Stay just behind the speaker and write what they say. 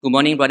Good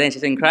morning, brothers and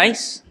sisters in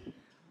Christ.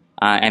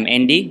 I'm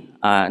Andy,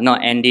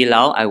 not Andy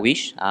Lau, I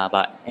wish,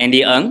 but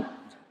Andy Ng.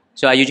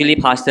 So I usually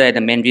pastor at the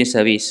Mandarin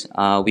service.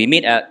 We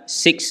meet at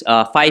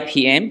 5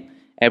 p.m.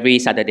 every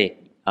Saturday.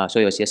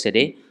 So it was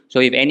yesterday. So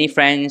if any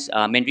friends,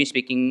 Mandarin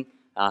speaking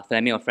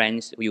family or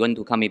friends, we want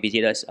to come and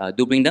visit us,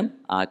 do bring them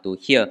to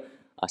here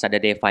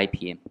Saturday 5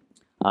 p.m.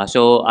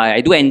 So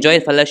I do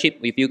enjoy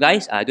fellowship with you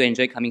guys. I do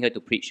enjoy coming here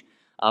to preach.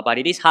 But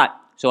it is hard.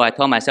 So I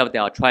told myself that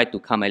I'll try to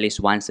come at least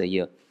once a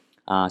year.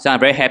 So I'm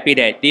very happy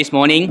that this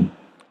morning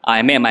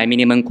I met my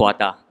minimum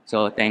quota.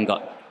 So thank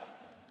God.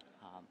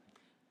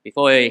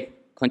 Before I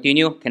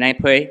continue, can I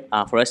pray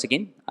for us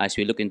again as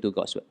we look into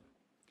God's word?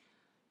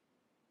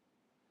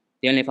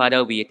 Dear Heavenly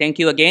Father, we thank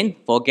you again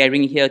for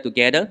gathering here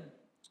together.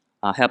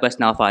 Help us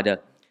now, Father,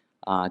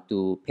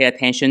 to pay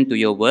attention to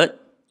your word,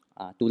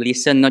 to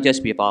listen not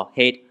just with our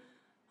head,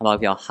 but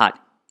with our heart,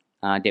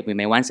 that we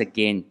may once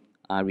again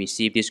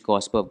receive this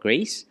gospel of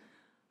grace,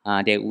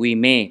 that we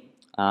may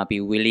be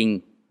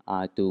willing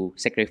to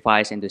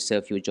sacrifice and to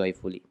serve you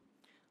joyfully.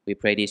 We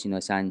pray this in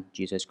your Son,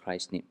 Jesus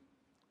Christ's name.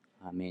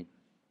 Amen.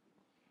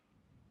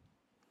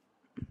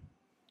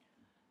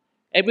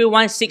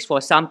 Everyone seeks for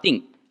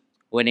something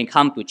when they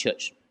come to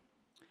church.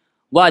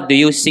 What do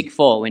you seek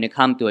for when you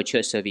come to a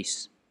church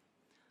service?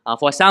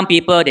 For some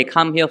people, they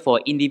come here for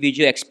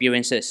individual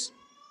experiences,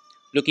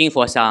 looking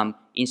for some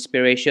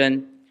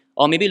inspiration,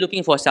 or maybe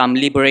looking for some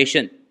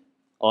liberation,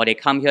 or they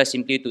come here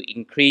simply to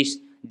increase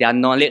their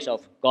knowledge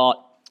of God,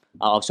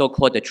 or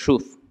so-called the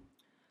truth.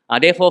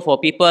 Therefore, for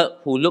people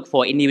who look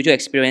for individual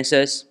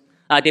experiences,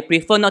 they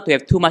prefer not to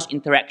have too much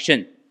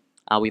interaction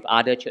with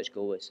other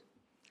churchgoers.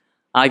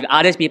 If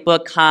other people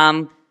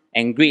come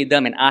and greet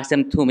them and ask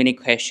them too many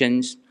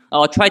questions,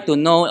 or try to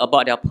know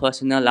about their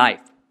personal life,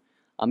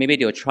 maybe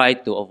they'll try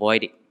to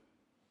avoid it.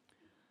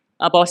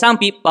 But for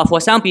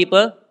some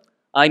people,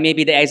 it may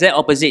be the exact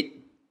opposite.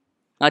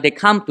 They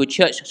come to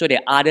church so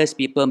that others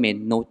people may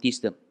notice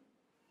them.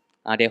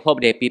 They hope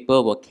that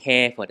people will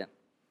care for them.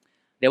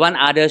 They want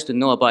others to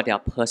know about their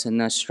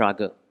personal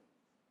struggle.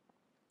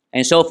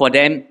 And so for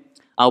them,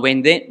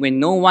 when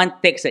no one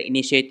takes the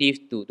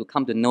initiative to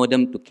come to know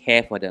them, to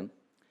care for them,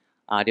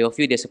 they will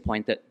feel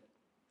disappointed.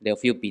 They will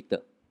feel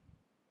bitter.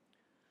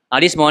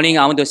 This morning,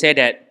 I want to say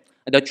that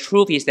the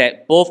truth is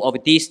that both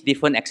of these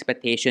different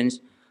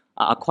expectations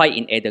are quite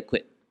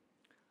inadequate.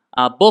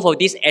 Both of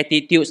these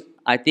attitudes,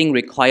 I think,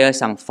 require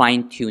some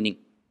fine-tuning.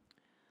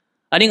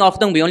 I think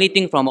often we only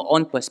think from our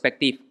own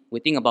perspective.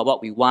 We think about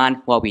what we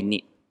want, what we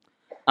need.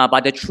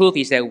 But the truth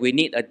is that we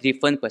need a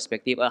different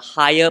perspective, a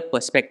higher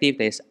perspective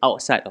that is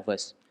outside of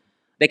us,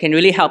 that can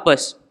really help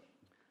us.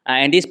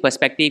 And this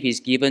perspective is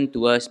given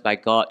to us by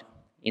God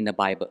in the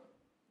Bible.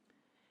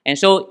 And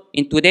so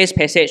in today's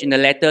passage, in the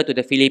letter to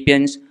the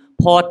Philippians,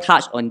 Paul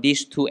touched on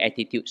these two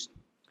attitudes.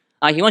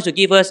 He wants to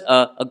give us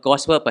a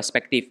gospel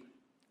perspective.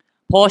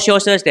 Paul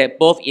shows us that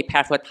both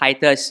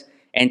Epaphroditus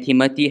and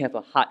Timothy have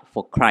a heart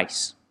for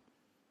Christ.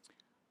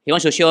 He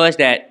wants to show us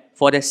that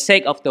for the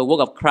sake of the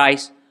work of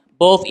Christ,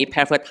 both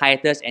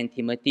Epaphroditus and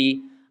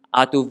Timothy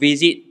are to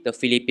visit the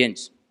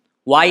Philippians.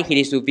 Why he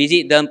is to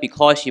visit them?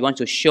 Because he wants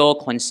to show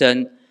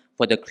concern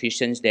for the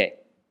Christians there.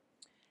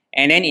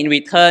 And then in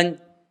return,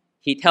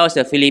 he tells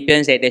the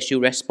Philippians that they should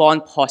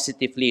respond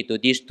positively to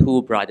these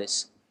two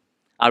brothers,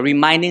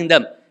 reminding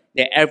them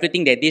that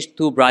everything that these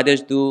two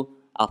brothers do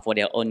are for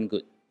their own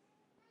good.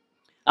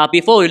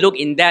 Before we look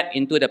in depth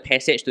into the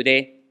passage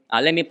today,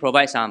 let me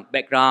provide some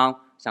background,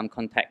 some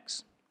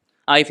context.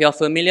 If you're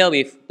familiar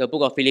with the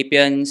book of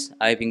Philippians,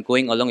 I've been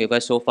going along with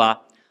us so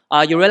far,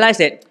 you realize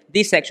that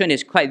this section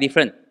is quite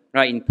different,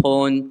 right, in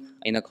tone,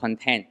 in the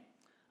content.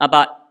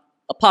 But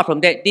apart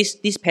from that,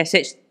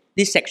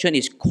 this section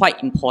is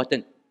quite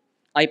important.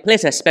 It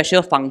plays a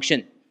special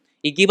function.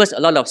 It gives us a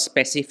lot of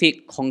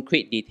specific,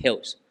 concrete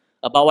details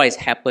about what is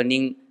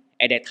happening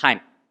at that time,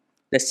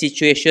 the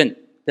situation,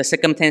 the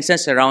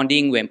circumstances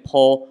surrounding when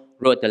Paul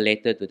wrote the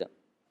letter to them.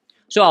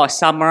 So I'll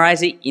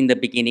summarize it in the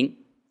beginning.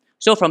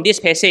 So from this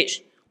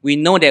passage, we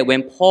know that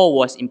when Paul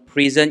was in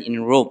prison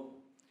in Rome,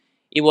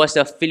 it was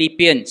the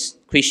Philippians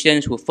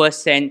Christians who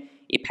first sent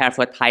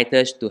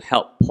Epaphroditus to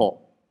help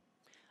Paul.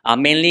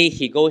 Mainly,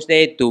 he goes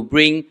there to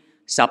bring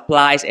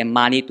supplies and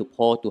money to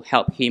Paul to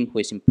help him who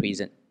is in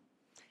prison.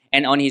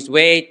 And on his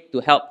way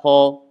to help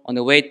Paul, on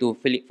the way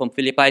from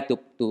Philippi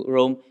to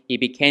Rome, he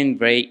became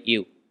very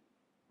ill.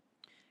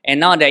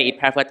 And now that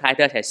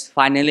Epaphroditus has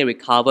finally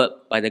recovered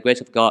by the grace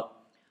of God,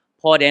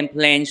 Paul then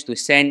plans to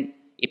send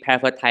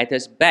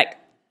Epaphroditus back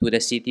to the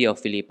city of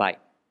Philippi.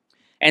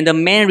 And the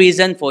main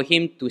reason for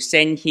him to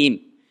send him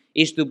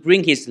is to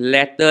bring his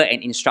letter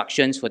and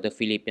instructions for the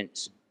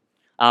Philippians.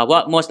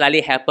 What most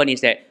likely happened is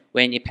that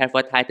when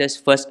Epaphroditus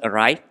first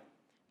arrived,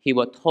 he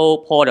would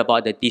told Paul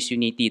about the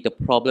disunity, the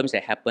problems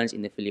that happens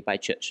in the Philippi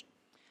church.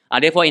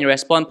 Therefore, in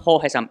response,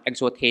 Paul has some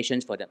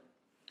exhortations for them.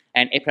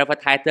 And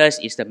Epaphroditus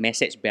is the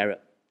message bearer,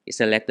 is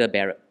the letter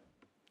bearer.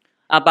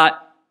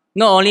 But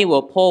not only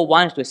will Paul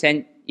want to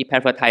send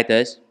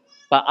Epaphroditus,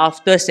 but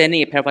after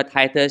sending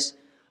Epaphroditus,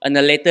 on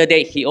a later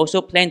date, he also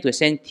planned to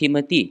send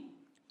Timothy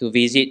to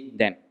visit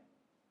them.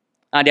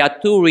 There are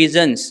two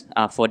reasons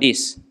for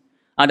this.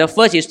 The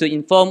first is to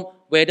inform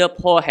whether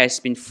Paul has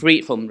been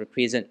freed from the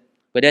prison,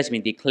 whether he has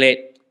been declared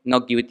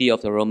not guilty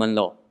of the Roman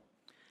law.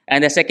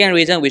 And the second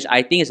reason, which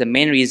I think is the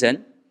main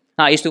reason,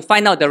 is to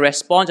find out the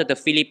response of the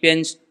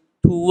Philippians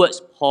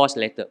towards Paul's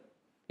letter.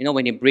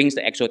 When he brings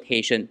the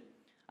exhortation,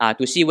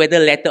 to see whether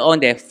later on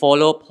they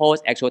follow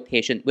Paul's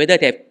exhortation, whether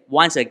they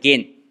once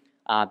again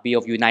be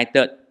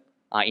united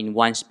in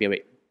one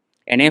spirit.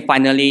 And then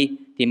finally,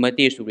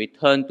 Timothy is to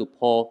return to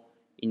Paul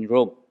in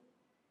Rome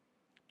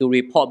to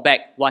report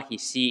back what he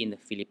sees in the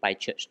Philippi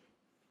church.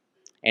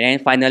 And then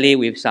finally,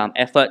 with some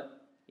effort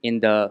in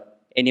the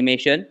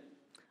animation,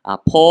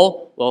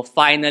 Paul will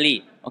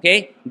finally,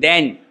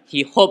 then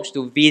he hopes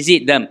to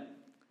visit them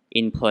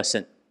in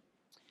person.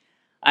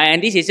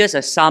 And this is just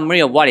a summary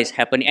of what is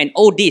happening. And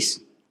all this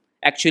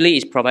actually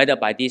is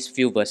provided by these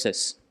few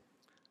verses.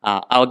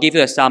 I'll give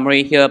you a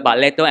summary here, but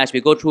later as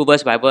we go through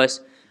verse by verse,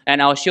 and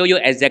I'll show you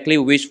exactly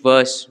which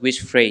verse,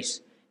 which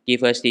phrase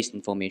give us this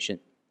information.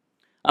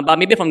 But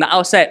maybe from the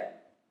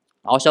outset,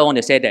 I also want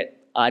to say that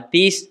I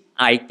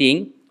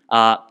think,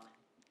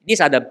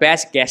 these are the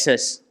best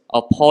guesses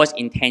of Paul's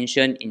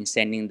intention in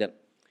sending them.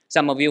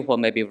 Some of you who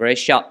may be very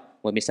sharp,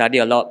 when we study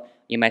a lot,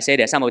 you might say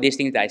that some of these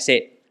things that I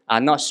said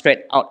are not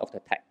straight out of the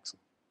text.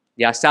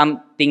 There are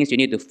some things you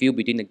need to fill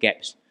between the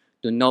gaps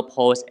to know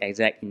Paul's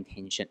exact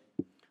intention.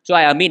 So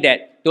I admit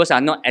that those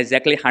are not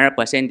exactly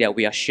 100% that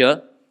we are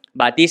sure,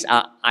 but these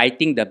are, I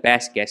think, the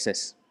best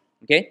guesses.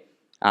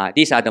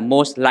 These are the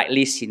most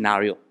likely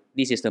scenario.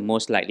 This is the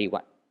most likely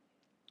one.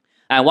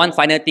 And one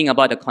final thing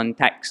about the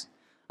context.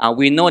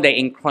 We know that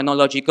in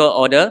chronological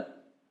order,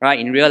 right,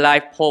 in real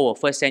life, Paul will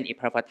first send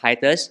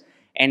Epaphroditus,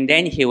 and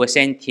then he will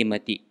send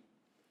Timothy.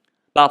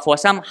 But for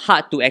some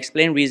hard to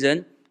explain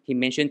reason, he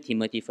mentioned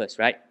Timothy first,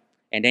 right?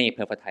 And then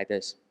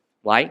Epaphroditus.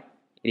 Why?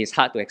 It is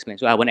hard to explain,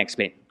 so I won't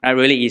explain. It'll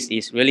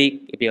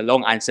be a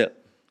long answer.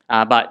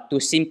 But to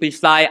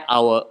simplify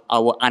our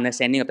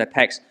understanding of the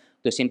text,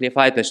 to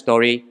simplify the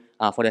story,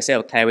 for the sake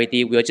of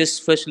clarity, we'll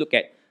just first look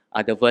at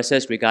the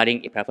verses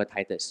regarding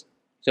Epaphroditus.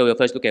 So we'll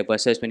first look at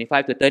verses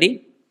 25 to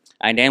 30,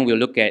 and then we'll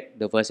look at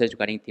the verses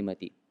regarding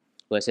Timothy,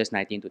 verses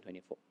 19 to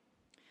 24.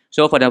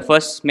 So for the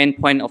first main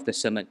point of the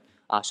sermon,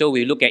 so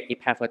we look at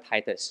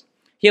Epaphroditus.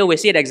 Here we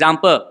see the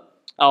example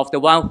of the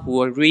one who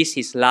will risk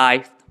his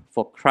life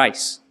for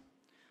Christ.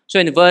 So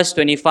in verse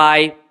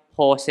 25,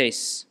 Paul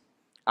says,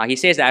 he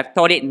says that I've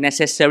thought it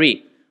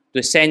necessary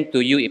to send to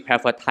you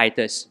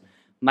Epaphroditus,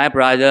 my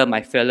brother,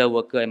 my fellow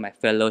worker, and my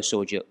fellow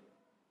soldier.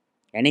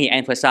 And then he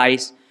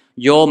emphasized,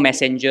 your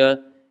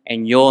messenger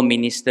and your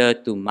minister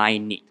to my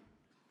need.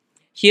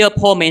 Here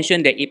Paul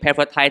mentioned that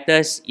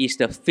Epaphroditus is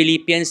the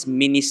Philippians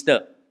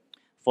minister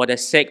for the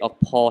sake of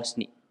Paul's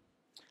need.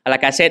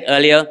 Like I said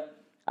earlier,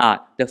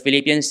 the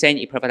Philippians sent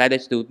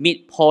Epaphroditus to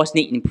meet Paul's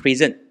need in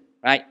prison,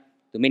 right?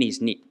 To meet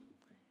his need.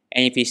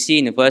 And if you see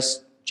in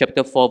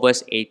chapter 4,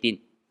 verse 18,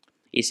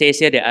 it says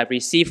here that I've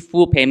received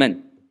full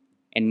payment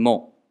and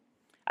more.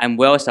 I'm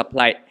well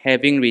supplied,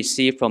 having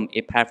received from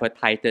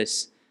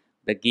Epaphroditus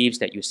the gifts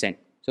that you sent.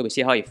 So we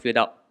see how he filled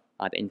out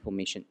the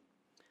information.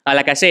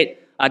 Like I said,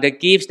 the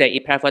gifts that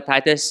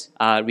Epaphroditus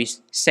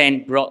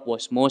brought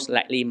was most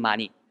likely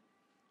money.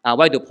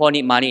 Why do Paul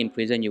need money in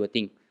prison, you would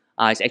think?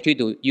 It's actually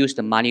to use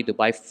the money to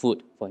buy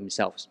food for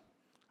himself.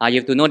 You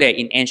have to know that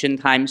in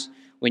ancient times,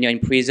 when you're in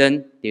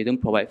prison, they don't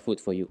provide food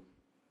for you.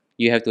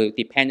 You have to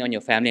depend on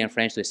your family and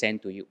friends to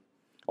send to you.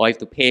 Or you have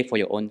to pay for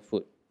your own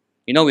food.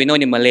 We know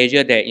in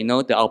Malaysia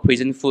that, our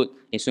prison food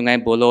in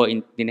Sungai Buloh,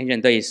 in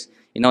detention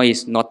center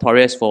is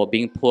notorious for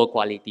being poor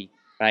quality,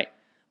 right?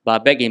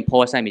 But back in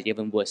Paul's time, it's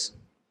even worse.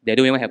 They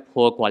don't even have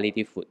poor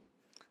quality food.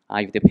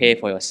 You have to pay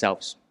for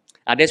yourselves.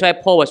 That's why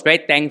Paul was very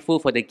thankful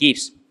for the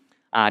gifts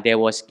that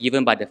was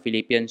given by the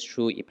Philippians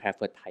through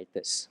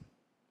Epaphroditus.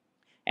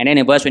 And then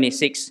in verse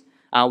 26,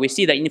 we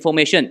see the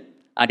information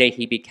that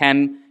he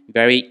became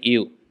very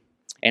ill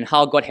and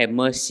how God had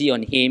mercy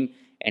on him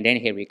and then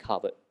he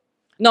recovered.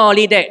 Not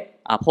only that,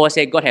 Paul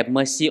said, God have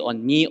mercy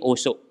on me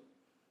also.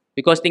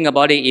 Because think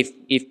about it,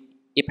 if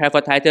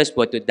Epaphroditus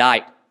were to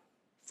die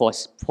for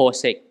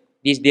Paul's sake,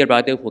 this dear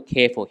brother who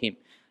cared for him,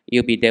 it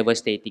will be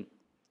devastating.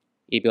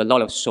 It will be a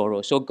lot of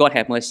sorrow. So God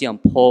have mercy on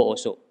Paul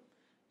also,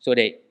 so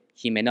that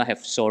he may not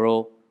have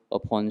sorrow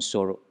upon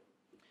sorrow.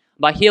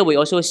 But here we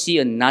also see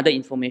another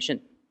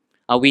information.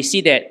 We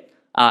see that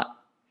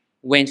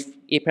when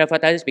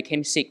Epaphroditus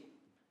became sick,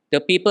 the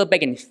people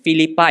back in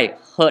Philippi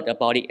heard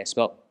about it as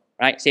well,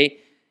 right?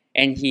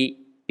 And he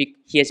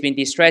has been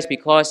distressed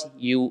because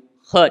you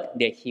heard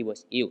that he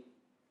was ill.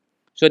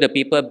 So the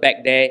people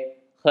back there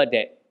heard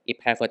that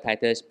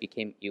Epaphroditus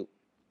became ill.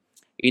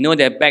 You know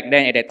that back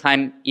then, at that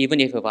time, even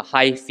if you have a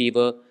high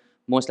fever,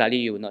 most likely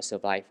you will not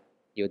survive.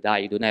 You'll die.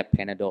 You don't have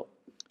Panadol.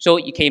 So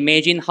you can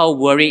imagine how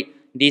worried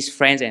these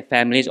friends and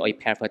families of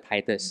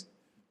Epaphroditus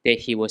that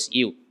he was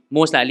ill.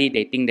 Most likely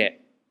they think that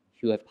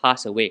he will have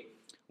passed away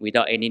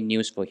without any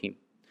news for him.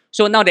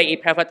 So now that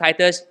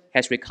Epaphroditus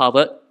has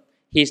recovered,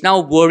 he's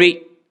now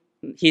worried.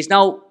 He's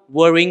now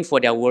worrying for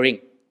their worrying.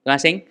 You know what I'm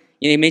saying?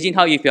 Imagine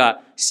how if you are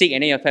sick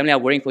and then your family are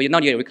worrying for you. Now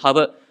you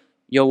recover,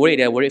 you're worried,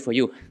 they're worried for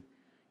you.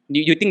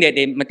 You think that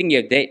they might think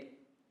you're dead.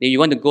 That you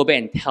want to go back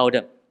and tell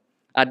them.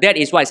 That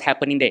is what is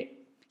happening there.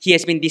 He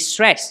has been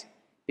distressed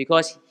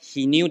because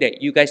he knew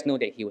that you guys know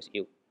that he was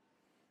ill.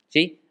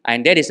 See?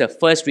 And that is the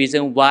first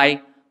reason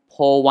why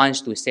Paul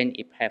wants to send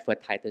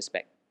Epaphroditus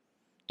back.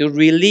 To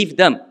relieve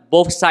them,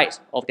 both sides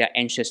of their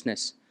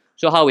anxiousness.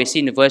 So how we see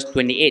in verse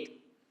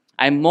 28,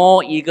 I'm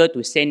more eager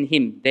to send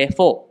him,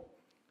 therefore,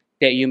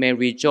 that you may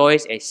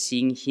rejoice at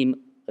seeing him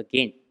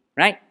again.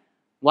 Right?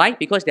 Why?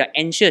 Because they are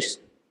anxious.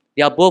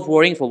 They are both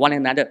worrying for one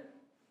another.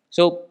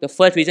 So the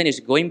first reason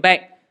is going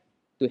back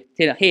to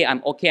say, hey,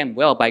 I'm okay, I'm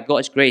well. By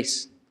God's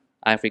grace,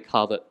 I've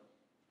recovered.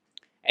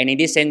 And in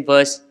this same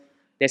verse,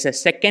 there's a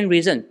second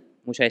reason,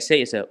 which I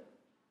say is a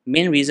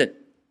main reason.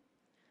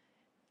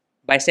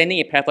 By sending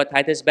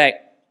Epaphroditus back,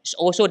 it's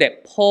also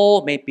that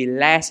Paul may be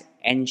less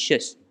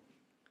anxious.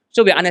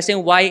 So we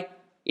understand why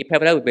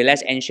Epaphroditus will be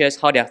less anxious,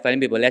 how their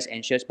family will be less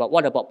anxious. But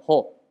what about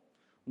Paul?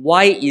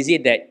 Why is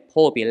it that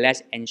Paul will be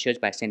less anxious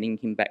by sending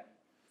him back?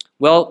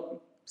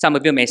 Well, some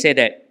of you may say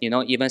that,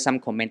 even some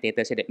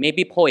commentators say that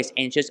maybe Paul is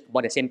anxious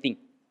about the same thing.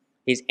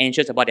 He's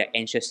anxious about their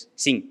anxious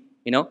sin,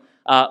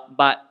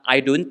 But I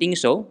don't think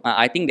so.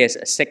 I think there's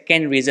a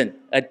second reason,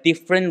 a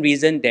different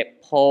reason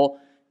that Paul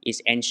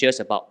is anxious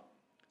about.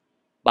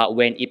 But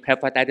when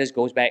Epaphroditus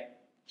goes back,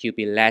 he'll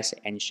be less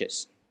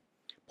anxious.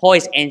 Paul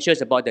is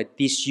anxious about the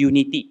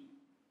disunity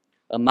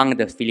among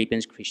the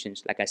Philippians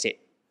Christians, like I said.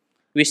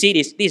 We see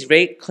this is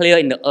very clear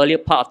in the earlier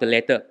part of the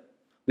letter.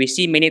 We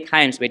see many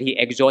times when he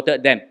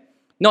exhorted them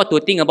not to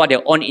think about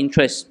their own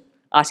interests,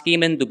 asking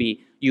them to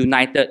be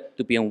united,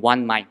 to be on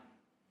one mind.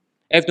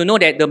 You have to know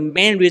that the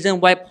main reason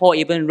why Paul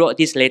even wrote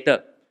this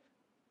letter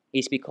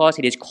is because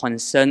he is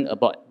concerned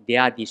about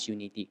their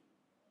disunity.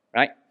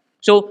 Right?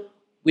 So,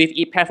 with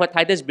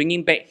Epaphroditus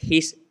bringing back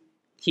his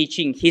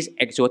teaching, his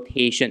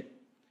exhortation,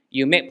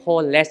 you make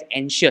Paul less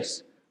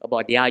anxious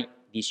about their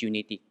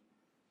disunity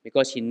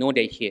because he knows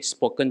that he has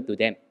spoken to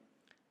them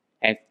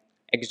and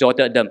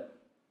exhorted them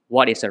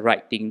what is the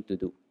right thing to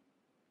do.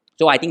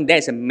 So I think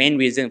that's the main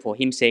reason for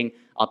him saying,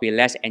 I'll be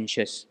less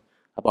anxious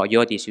about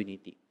your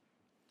disunity.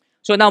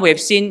 So now we have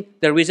seen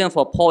the reason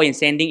for Paul in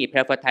sending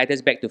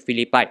Epaphroditus back to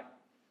Philippi.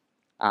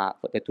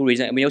 For the two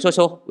reasons. We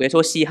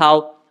also see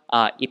how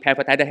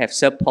Epaphroditus have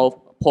served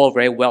Paul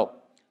very well,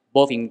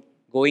 both in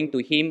going to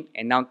him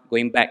and now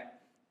going back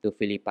to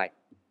Philippi.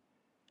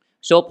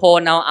 So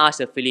Paul now asks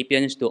the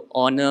Philippians to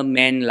honor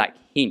men like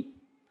him.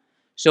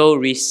 So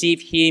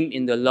receive him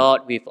in the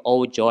Lord with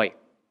all joy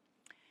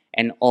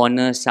and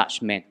honor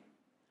such men,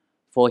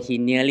 for he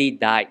nearly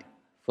died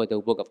for the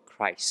work of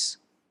Christ,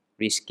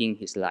 risking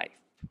his life.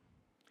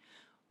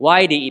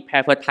 Why did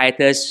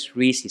Epaphroditus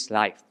risk his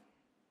life?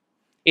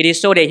 It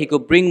is so that he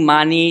could bring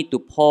money to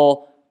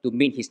Paul to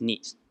meet his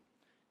needs,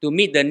 to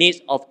meet the needs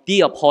of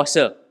the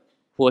apostle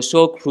who was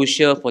so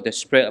crucial for the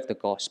spread of the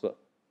gospel,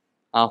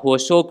 who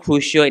was so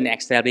crucial in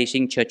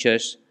establishing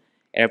churches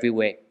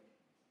everywhere.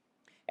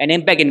 And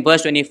then back in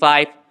verse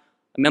 25,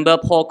 remember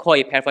Paul called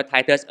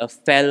Epaphroditus a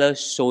fellow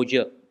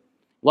soldier.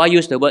 Why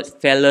use the word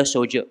fellow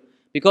soldier?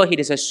 Because he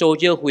is a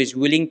soldier who is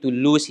willing to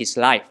lose his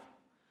life,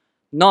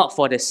 not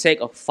for the sake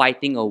of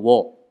fighting a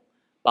war,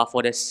 but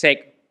for the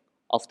sake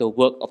of the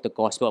work of the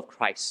gospel of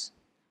Christ,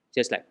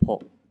 just like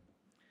Paul.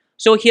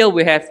 So here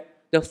we have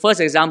the first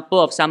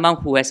example of someone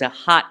who has a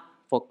heart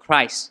for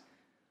Christ,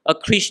 a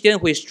Christian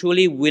who is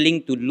truly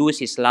willing to lose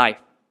his life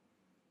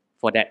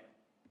for that.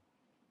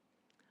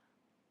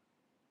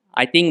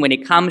 I think when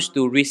it comes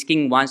to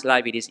risking one's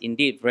life, it is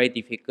indeed very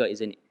difficult,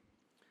 isn't it?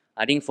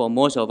 I think for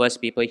most of us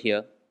people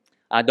here,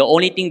 the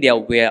only thing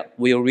that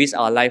we'll risk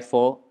our life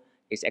for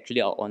is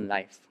actually our own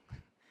life.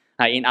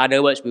 In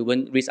other words, we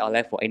won't risk our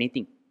life for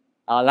anything.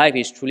 Our life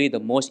is truly the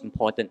most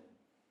important.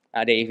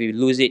 That if we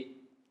lose it,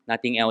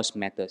 nothing else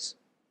matters.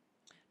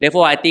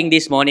 Therefore, I think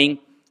this morning,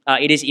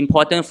 it is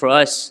important for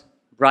us,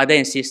 brothers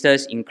and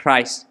sisters in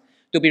Christ,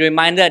 to be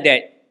reminded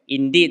that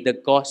indeed the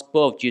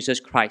gospel of Jesus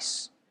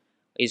Christ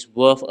is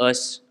worth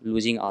us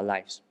losing our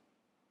lives,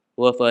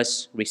 worth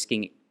us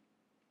risking it.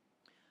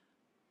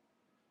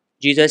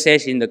 Jesus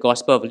says in the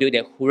Gospel of Luke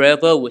that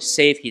whoever would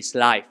save his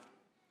life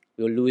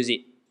will lose it.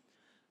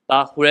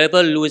 But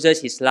whoever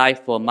loses his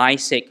life for my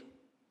sake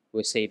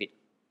will save it.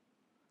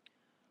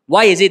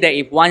 Why is it that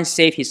if one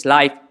saves his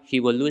life, he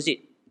will lose it?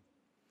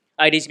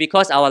 It is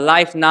because our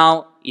life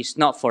now is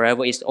not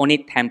forever, it's only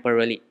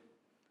temporarily.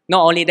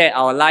 Not only that,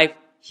 our life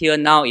here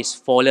now is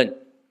fallen.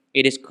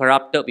 It is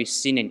corrupted with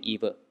sin and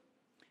evil.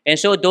 And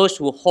so those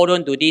who hold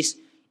on to this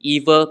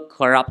evil,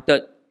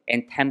 corrupted,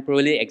 and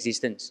temporary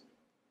existence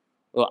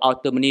will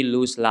ultimately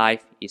lose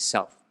life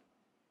itself.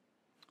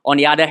 On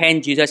the other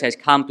hand, Jesus has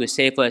come to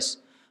save us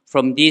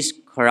from this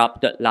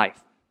corrupted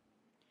life.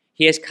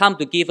 He has come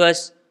to give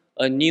us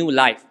a new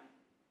life,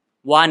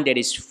 one that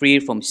is free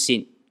from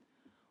sin,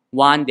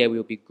 one that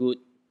will be good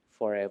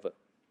forever.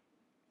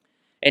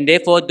 And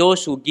therefore,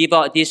 those who give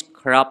out this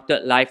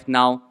corrupted life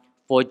now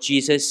for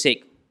Jesus'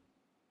 sake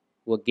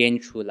will gain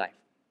true life.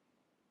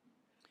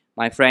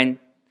 My friend,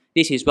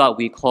 This is what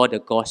we call the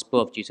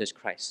gospel of Jesus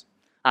Christ.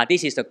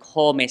 This is the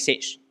core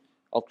message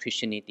of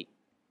Christianity.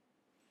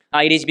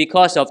 It is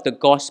because of the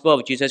gospel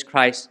of Jesus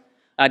Christ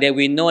that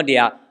we know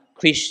there are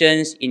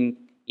Christians in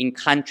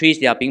countries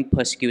that are being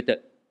persecuted.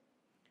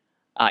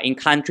 In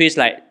countries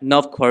like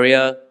North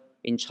Korea,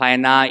 in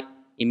China,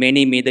 in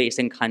many Middle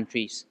Eastern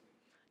countries,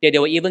 that they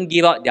will even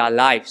give up their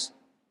lives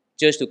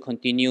just to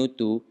continue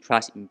to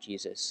trust in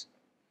Jesus.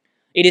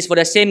 It is for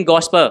the same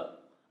gospel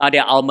that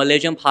our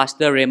Malaysian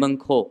pastor Raymond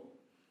Koh,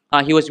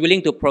 he was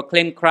willing to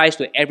proclaim Christ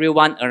to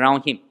everyone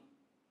around him,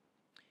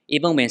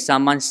 even when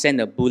someone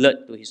sent a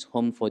bullet to his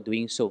home for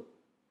doing so.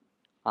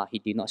 He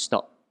did not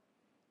stop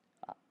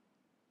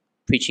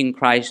preaching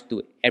Christ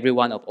to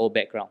everyone of all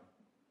backgrounds,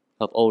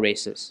 of all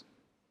races.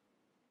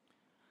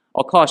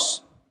 Of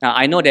course,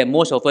 I know that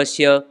most of us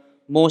here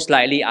most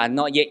likely are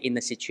not yet in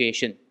a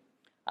situation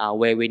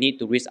where we need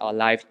to risk our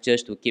life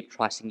just to keep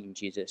trusting in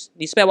Jesus.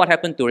 Despite what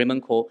happened to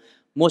Raymond Koh,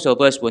 most of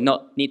us will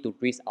not need to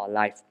risk our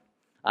life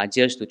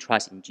just to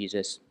trust in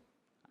Jesus.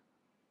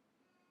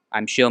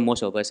 I'm sure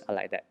most of us are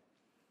like that.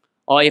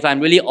 Or if I'm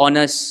really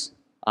honest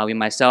with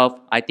myself,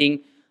 I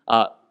think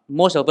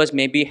most of us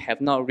maybe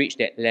have not reached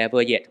that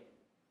level yet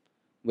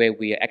where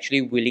we are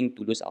actually willing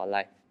to lose our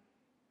life.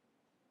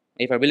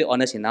 If I'm really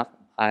honest enough,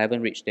 I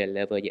haven't reached that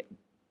level yet.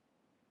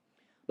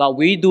 But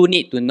we do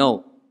need to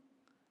know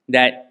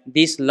that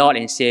this Lord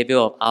and Savior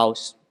of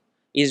ours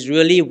is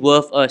really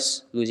worth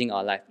us losing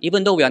our life.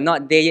 Even though we are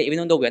not there yet,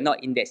 even though we are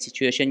not in that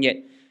situation yet,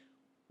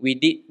 we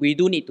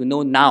do need to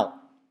know now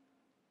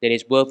that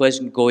it's worth us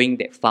going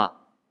that far,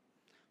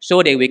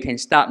 so that we can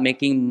start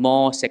making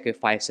more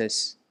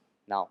sacrifices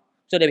now,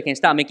 so that we can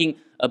start making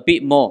a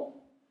bit more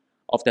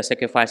of the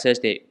sacrifices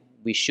that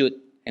we should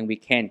and we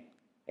can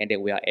and that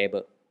we are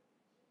able.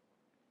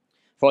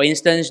 For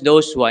instance,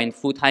 those who are in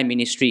full-time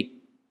ministry,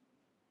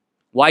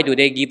 why do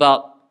they give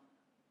up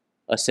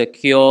a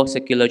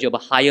secular job, a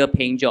higher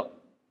paying job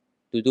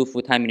to do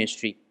full-time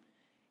ministry?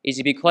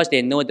 It's because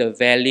they know the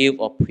value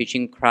of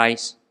preaching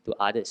Christ to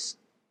others.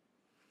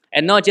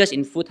 And not just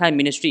in full-time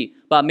ministry,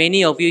 but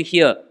many of you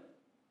here,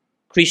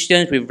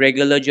 Christians with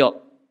regular job,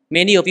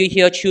 many of you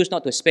here choose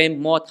not to spend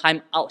more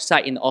time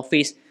outside in the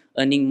office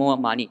earning more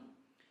money.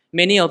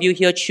 Many of you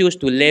here choose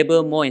to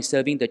labor more in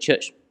serving the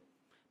church.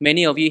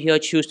 Many of you here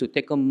choose to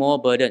take on more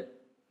burden,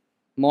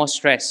 more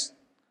stress,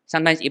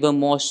 sometimes even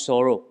more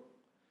sorrow,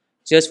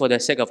 just for the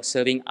sake of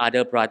serving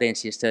other brothers and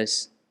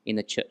sisters in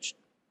the church.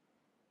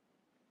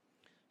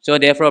 So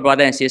therefore,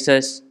 brothers and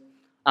sisters,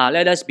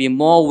 let us be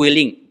more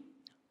willing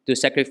to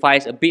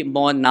sacrifice a bit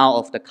more now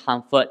of the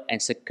comfort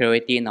and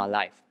security in our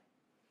life.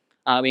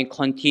 May we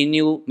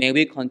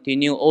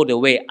continue all the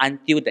way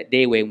until that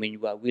day when we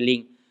are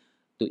willing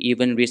to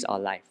even risk our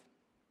life.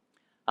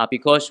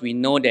 Because we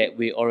know that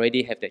we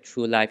already have that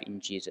true life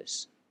in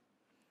Jesus,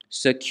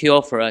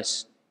 secure for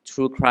us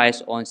through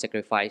Christ's own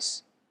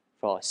sacrifice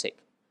for our sake.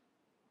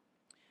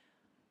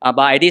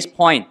 But at this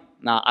point,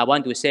 I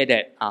want to say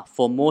that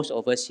for most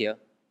of us here,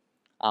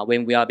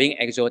 when we are being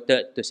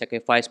exhorted to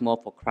sacrifice more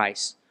for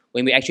Christ,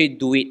 when we actually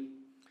do it,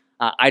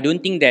 I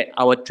don't think that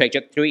our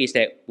trajectory is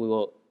that we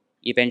will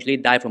eventually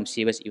die from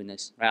serious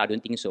illness, right? I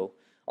don't think so.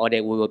 Or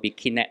that we will be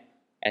kidnapped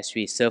as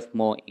we serve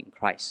more in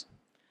Christ.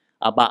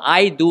 But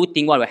I do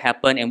think what will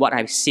happen, and what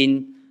I've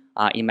seen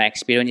in my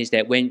experience, is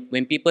that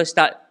when people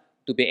start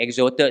to be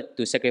exhorted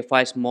to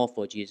sacrifice more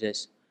for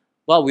Jesus,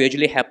 what will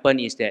usually happen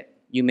is that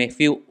you may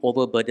feel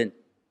overburdened.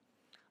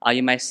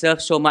 You might serve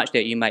so much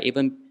that you might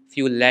even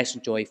feel less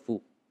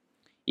joyful,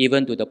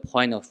 even to the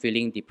point of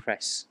feeling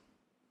depressed.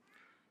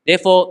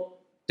 Therefore,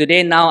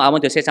 today now I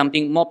want to say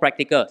something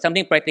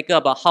practical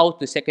about how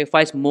to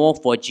sacrifice more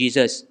for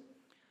Jesus,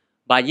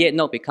 but yet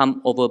not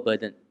become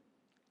overburdened,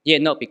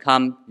 yet not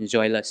become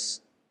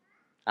joyless.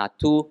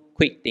 Two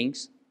quick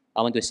things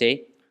I want to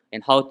say,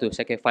 and how to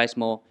sacrifice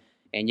more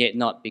and yet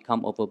not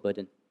become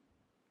overburdened.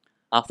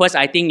 First,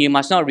 I think you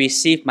must not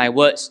receive my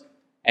words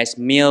as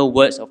mere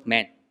words of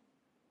man,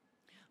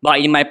 but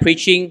in my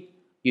preaching,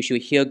 you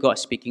should hear God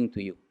speaking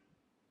to you.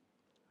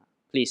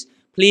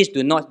 Please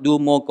do not do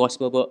more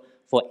gospel work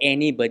for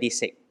anybody's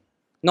sake,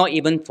 not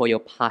even for your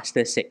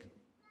pastor's sake.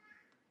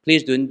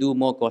 Please don't do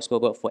more gospel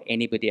work for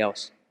anybody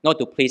else, not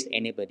to please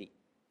anybody.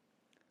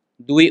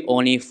 Do it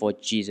only for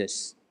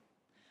Jesus.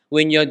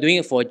 When you're doing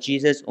it for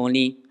Jesus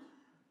only,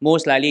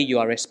 most likely you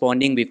are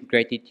responding with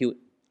gratitude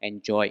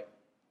and joy.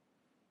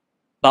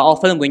 But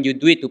often when you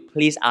do it to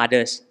please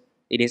others,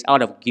 it is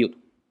out of guilt.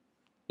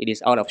 It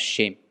is out of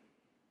shame.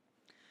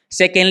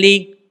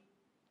 Secondly,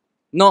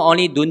 not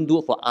only don't do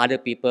it for other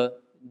people,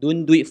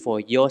 don't do it for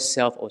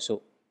yourself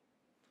also.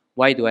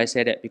 Why do I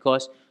say that?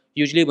 Because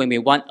usually when we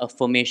want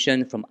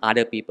affirmation from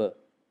other people,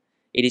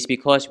 it is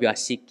because we are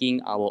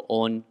seeking our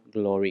own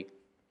glory.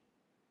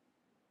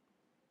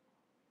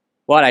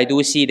 What I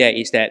do see there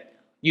is that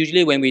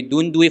usually when we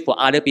don't do it for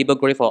other people,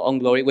 glory, for our own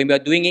glory, when we are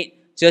doing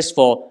it just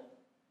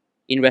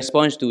in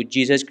response to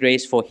Jesus'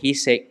 grace for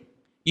His sake,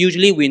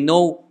 usually we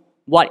know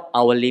what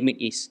our limit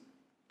is.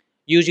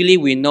 Usually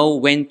we know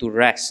when to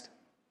rest.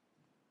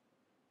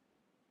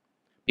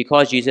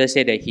 Because Jesus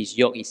said that His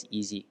yoke is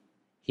easy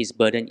his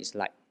burden is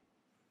light.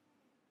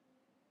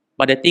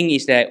 But the thing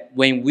is that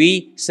when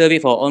we serve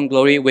it for our own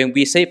glory, when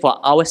we serve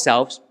for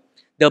ourselves,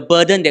 the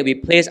burden that we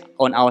place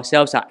on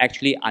ourselves are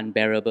actually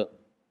unbearable.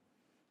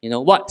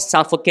 What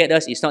suffocates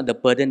us is not the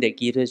burden that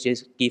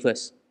Jesus gives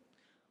us.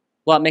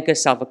 What makes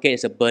us suffocate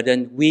is a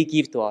burden we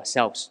give to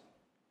ourselves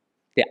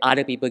that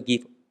other people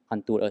give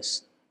unto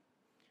us.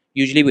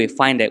 Usually we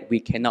find that we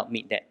cannot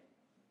meet that.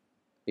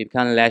 We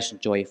become less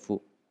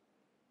joyful.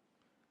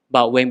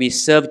 But when we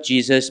serve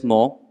Jesus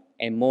more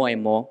and more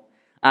and more,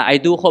 I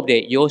do hope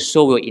that your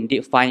soul will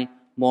indeed find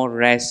more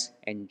rest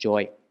and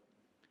joy.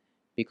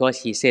 Because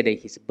he said that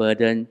his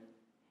burden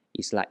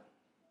is light.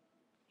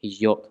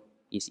 His yoke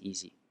is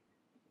easy.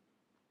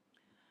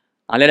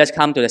 Let us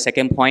come to the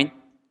second point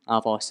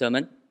of our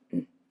sermon.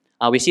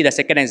 We see the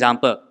second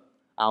example.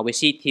 We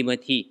see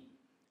Timothy,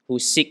 who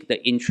seek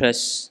the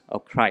interests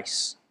of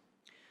Christ.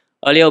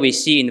 Earlier we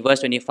see in verse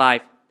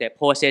 25 that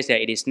Paul says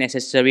that it is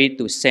necessary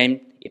to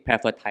send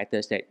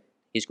Epaphroditus, that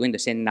he's going to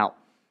send now.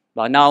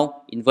 But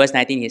now in verse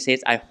 19 he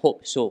says, I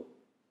hope so.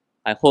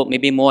 I hope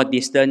maybe more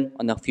distant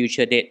on a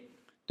future date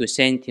to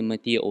send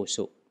Timothy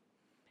also.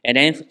 And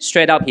then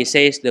straight up he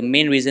says the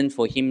main reason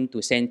for him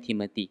to send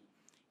Timothy.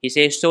 He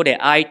says, so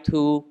that I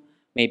too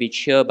may be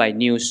cheered by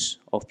news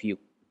of you.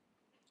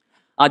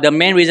 The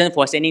main reason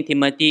for sending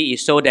Timothy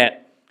is so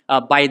that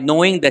by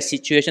knowing the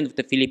situation of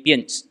the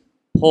Philippians,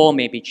 Paul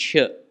may be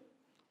cheered,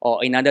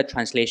 or in other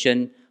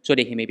translation, so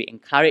that he may be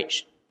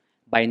encouraged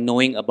by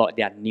knowing about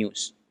their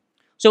news.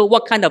 So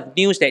what kind of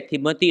news that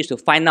Timothy is to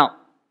find out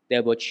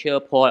that will cheer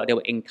Paul, that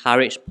will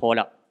encourage Paul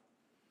up?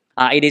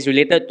 It is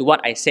related to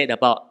what I said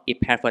about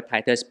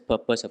Epaphroditus'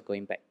 purpose of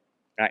going back.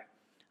 Right?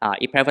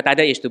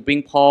 Epaphroditus is to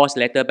bring Paul's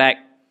letter back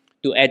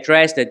to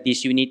address the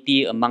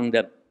disunity among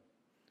them.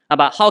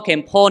 But how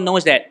can Paul know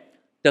that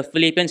the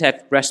Philippians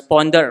have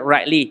responded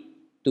rightly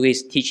to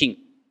his teaching?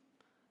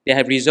 They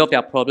have resolved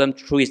their problem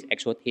through his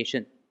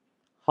exhortation.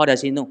 How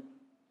does he know?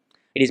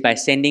 It is by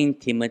sending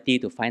Timothy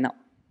to find out.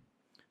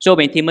 So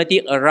when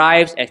Timothy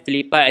arrives at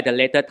Philippi at a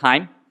later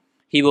time,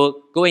 he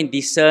will go and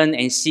discern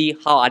and see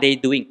how are they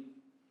doing,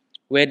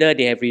 whether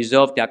they have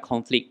resolved their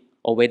conflict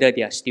or whether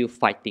they are still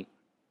fighting.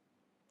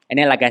 And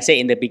then, like I said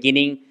in the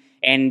beginning,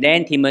 and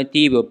then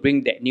Timothy will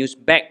bring that news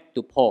back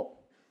to Paul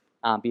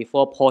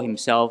before Paul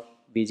himself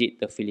visit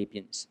the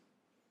Philippians.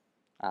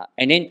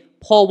 And then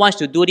Paul wants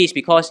to do this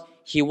because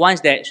he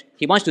wants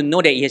to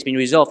know that it has been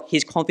resolved.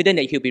 He's confident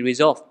that he'll be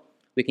resolved.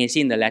 We can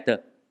see in the letter.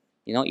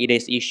 It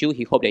is issue.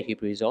 He hoped that he'll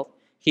be resolved.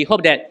 He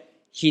hoped that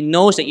he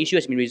knows the issue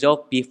has been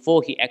resolved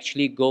before he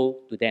actually go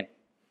to them.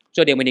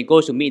 So that when he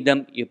goes to meet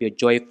them, it'll be a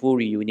joyful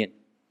reunion.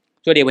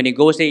 So that when he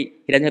goes there,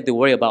 he doesn't have to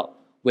worry about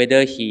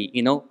whether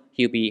he'll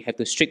have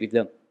to strict with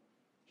them.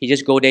 He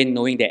just go there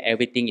knowing that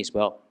everything is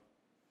well.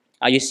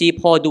 You see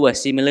Paul do a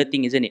similar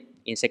thing, isn't it?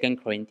 In 2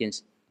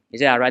 Corinthians. He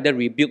said, I'd rather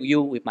rebuke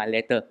you with my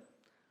letter,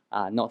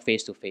 not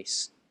face to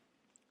face.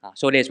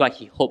 So that's what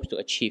he hopes to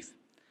achieve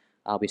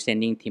with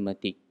sending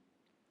Timothy.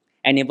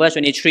 And in verse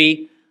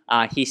 23,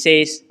 he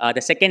says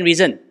the second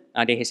reason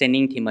that he's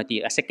sending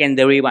Timothy, a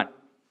secondary one,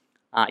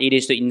 it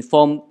is to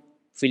inform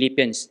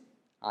Philippians.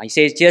 He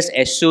says, just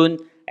as soon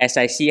as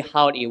I see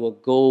how it will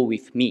go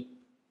with me.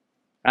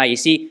 You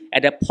see,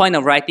 at the point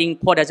of writing,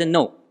 Paul doesn't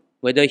know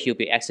whether he'll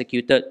be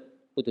executed,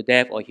 put to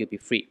death, or he'll be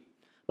free.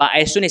 But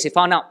as soon as he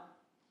found out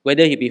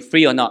whether he'll be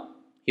free or not,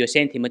 he'll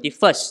send Timothy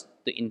first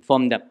to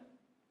inform them.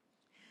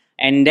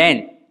 And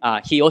then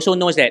he also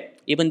knows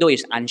that even though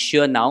he's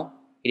unsure now,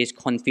 he is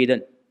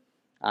confident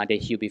that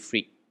he'll be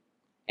free.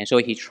 And so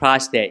he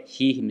trusts that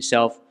he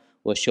himself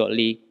will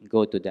shortly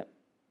go to them.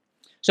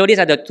 So these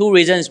are the two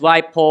reasons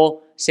why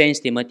Paul sends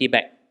Timothy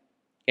back.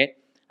 Okay?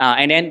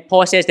 And then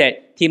Paul says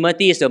that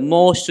Timothy is the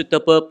most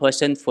suitable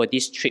person for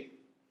this trip,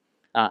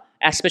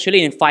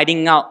 especially in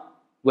finding out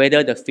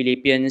whether the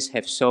Philippians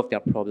have solved their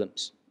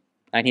problems.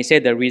 And he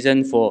said the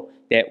reason for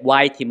that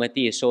why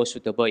Timothy is so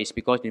suitable is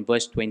because in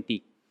verse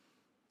 20,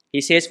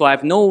 he says, for I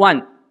have no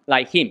one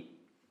like him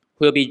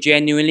who will be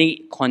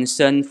genuinely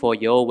concerned for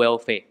your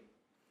welfare.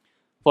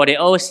 For they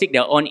all seek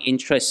their own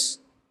interests,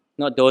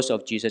 not those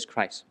of Jesus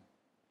Christ.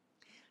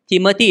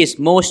 Timothy is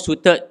most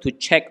suited to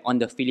check on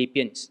the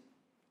Philippians,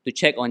 to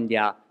check on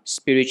their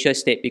spiritual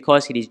state,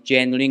 because he is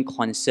genuinely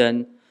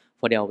concerned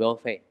for their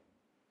welfare.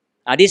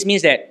 This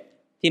means that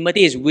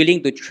Timothy is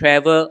willing to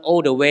travel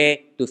all the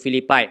way to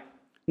Philippi,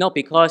 not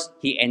because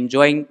he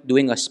enjoys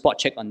doing a spot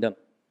check on them,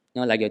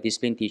 like your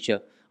discipline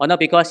teacher, or not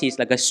because he's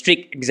like a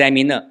strict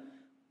examiner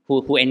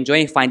who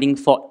enjoys finding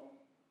fault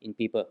in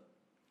people,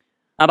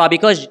 but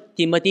because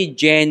Timothy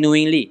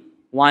genuinely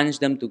wants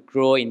them to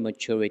grow in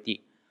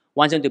maturity,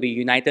 wants them to be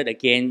united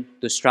again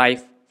to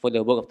strive for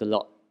the work of the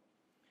Lord.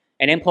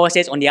 And then Paul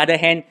says, on the other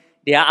hand,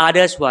 there are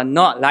others who are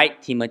not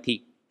like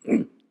Timothy.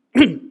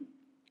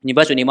 In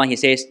verse 21, he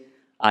says,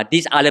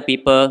 these other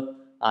people,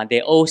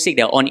 they all seek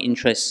their own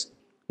interests,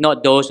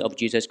 not those of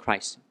Jesus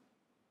Christ.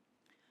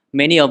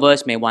 Many of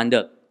us may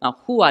wonder,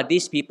 who are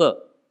these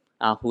people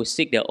who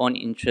seek their own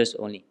interests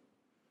only?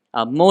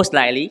 Most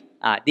likely,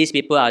 these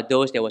people are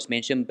those that was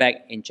mentioned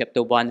back in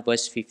chapter 1,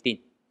 verse 15.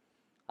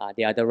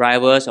 They are the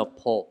rivals of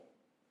Paul.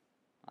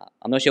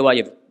 I'm not sure what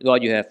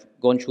you have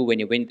gone through when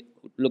you went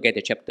look at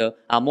the chapter.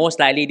 Most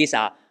likely these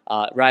are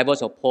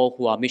rivals of Paul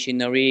who are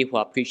missionary, who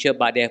are preacher,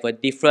 but they have a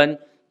different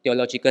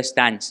theological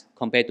stance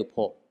compared to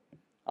Paul,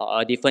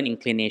 a different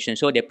inclination.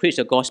 So they preach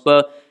the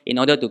gospel in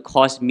order to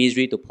cause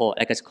misery to Paul,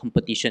 like as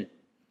competition,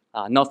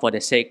 not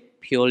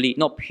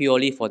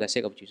purely for the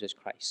sake of Jesus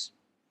Christ.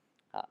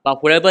 But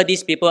whoever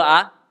these people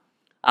are,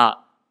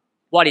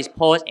 what is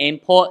Paul's aim?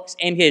 Paul's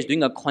aim here is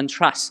doing a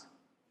contrast.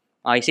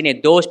 He's saying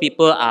that those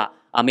people are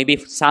maybe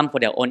some for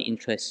their own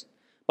interests.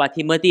 But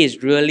Timothy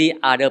is really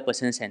other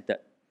person-centered.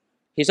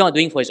 He's not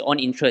doing for his own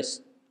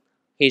interest.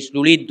 He's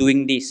really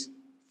doing this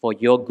for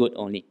your good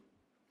only.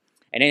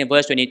 And then in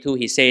verse 22,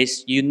 he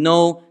says, you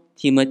know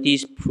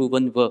Timothy's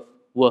proven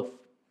worth.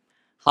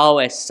 How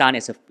as son,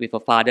 with a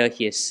father,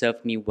 he has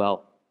served me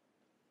well.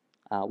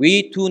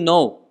 We too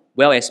know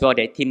well as well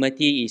that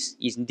Timothy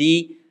is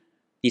the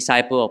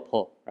disciple of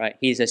Paul. Right?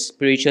 He is a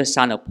spiritual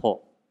son of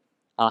Paul.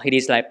 He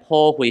is like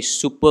Paul who is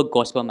super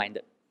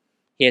gospel-minded.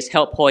 He has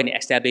helped Paul in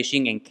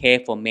establishing and care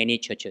for many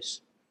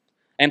churches.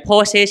 And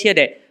Paul says here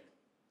that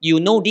you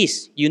know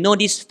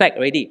this fact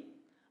already,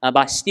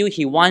 but still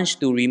he wants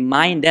to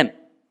remind them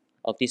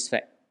of this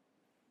fact.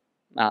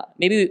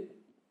 Maybe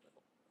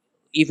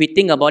if we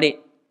think about it,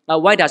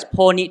 why does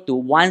Paul need to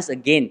once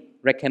again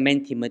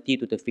recommend Timothy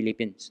to the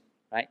Philippians?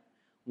 Right?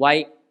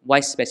 Why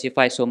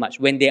specify so much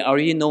when they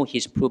already know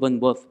his proven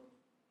worth?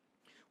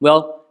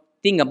 Well,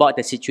 think about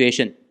the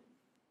situation.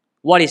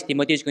 What is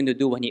Timothy going to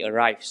do when he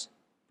arrives?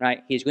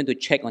 Right? He's going to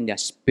check on their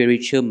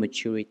spiritual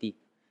maturity,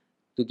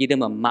 to give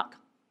them a mark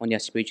on their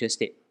spiritual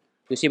state,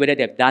 to see whether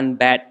they've done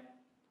bad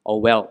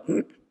or well.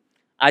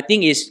 I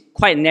think it's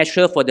quite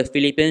natural for the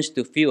Philippians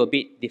to feel a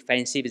bit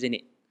defensive, isn't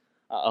it?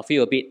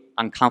 Feel a bit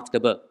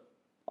uncomfortable,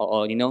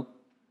 or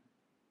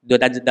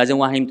doesn't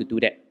want him to do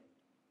that.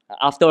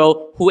 After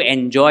all, who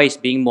enjoys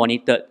being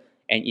monitored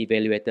and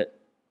evaluated?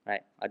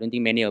 Right? I don't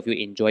think many of you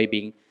enjoy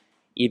being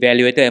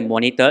evaluated and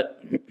monitored,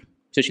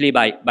 especially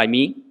by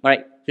me,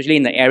 right? Especially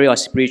in the area of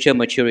spiritual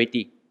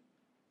maturity.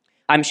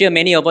 I'm sure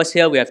many of us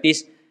here, we have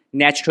this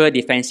natural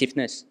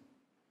defensiveness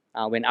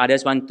when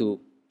others want to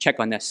check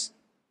on us.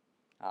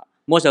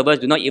 Most of us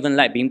do not even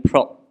like being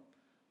probed,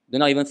 do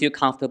not even feel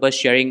comfortable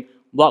sharing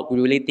what we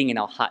really think in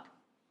our heart,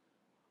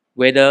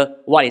 whether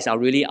what is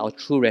our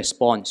true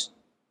response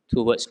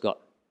towards God.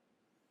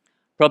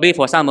 Probably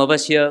for some of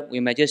us here,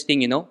 we might just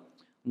think,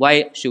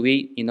 why should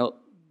we,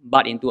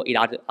 butt into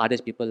other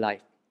people's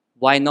life?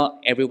 Why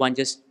not everyone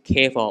just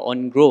care for our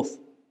own growth?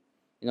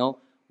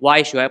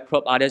 Why should I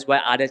probe others? Why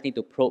others need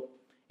to probe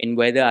in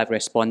whether I've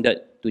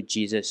responded to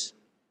Jesus?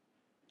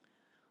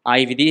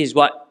 If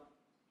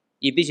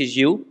this is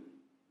you,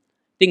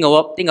 think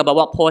about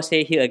what Paul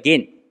says here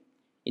again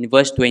in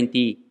verse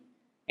 20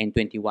 and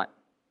 21.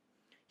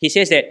 He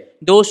says that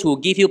those who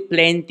give you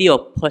plenty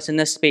of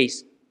personal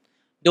space,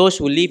 those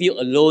who leave you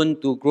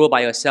alone to grow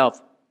by yourself,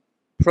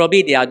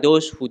 probably they are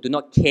those who do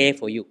not care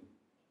for you.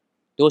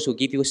 Those who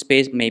give you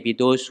space may be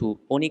those who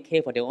only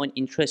care for their own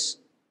interests.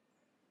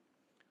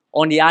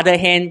 On the other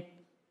hand,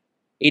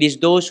 it is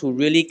those who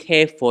really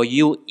care for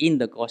you in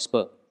the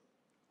gospel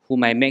who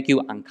might make you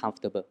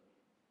uncomfortable.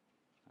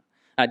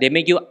 They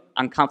make you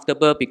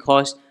uncomfortable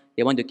because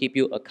they want to keep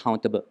you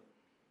accountable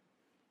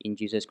in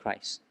Jesus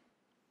Christ.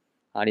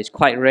 It's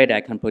quite rare that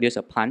I can produce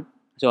a pun,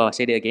 so I'll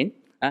say it again.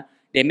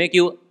 They make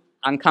you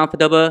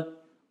uncomfortable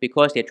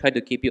because they try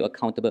to keep you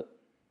accountable.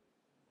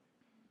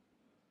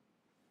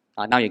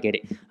 Now you get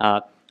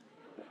it.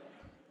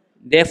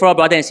 Therefore,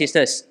 brothers and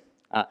sisters,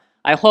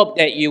 I hope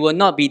that you will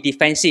not be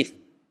defensive.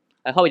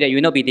 I hope that you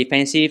will not be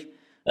defensive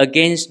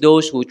against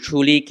those who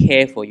truly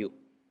care for you,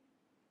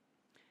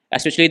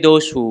 especially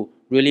those who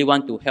really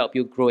want to help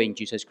you grow in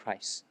Jesus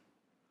Christ.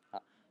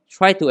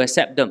 Try to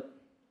accept them.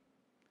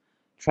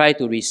 Try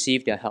to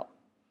receive their help.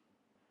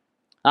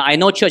 I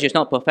know church is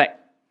not perfect.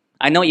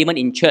 I know even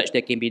in church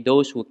there can be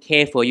those who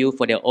care for you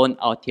for their own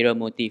ulterior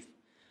motive.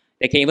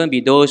 There can even be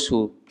those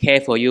who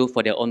care for you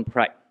for their own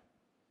pride.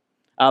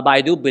 But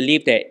I do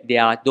believe that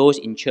there are those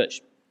in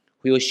church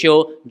who will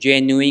show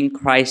genuine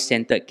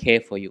Christ-centered care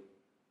for you.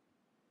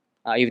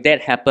 If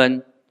that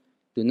happens,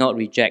 do not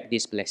reject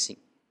this blessing.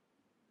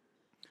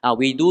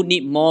 We do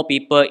need more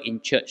people in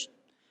church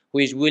who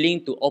is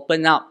willing to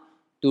open up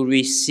to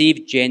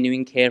receive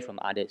genuine care from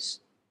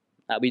others.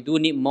 We do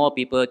need more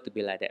people to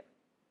be like that.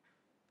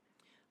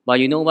 But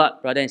you know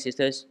what, brothers and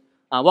sisters?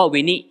 What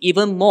we need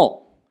even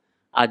more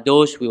are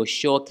those who will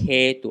show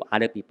care to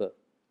other people,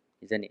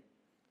 isn't it?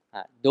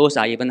 Those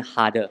are even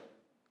harder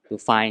to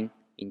find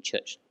in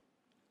church.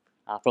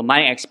 From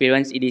my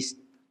experience, it is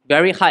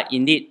very hard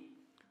indeed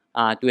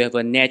to have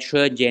a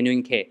natural,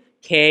 genuine care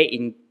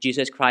in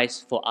Jesus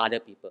Christ for other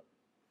people.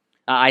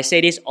 I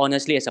say this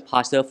honestly as a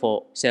pastor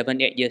for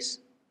 7-8 years.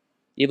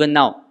 Even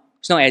now,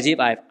 it's not as if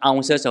I have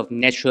ounces of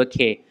natural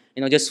care,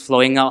 just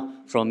flowing out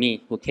from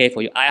me who care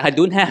for you. I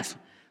don't have,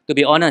 to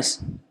be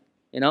honest.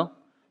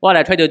 What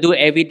I try to do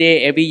every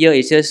day, every year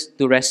is just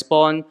to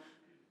respond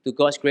to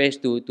God's grace,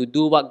 to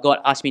do what God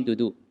asked me to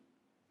do.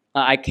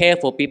 I care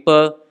for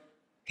people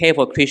care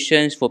for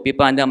Christians, for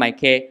people under my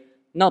care,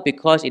 not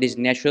because it is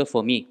natural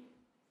for me,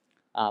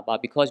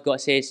 but because God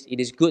says it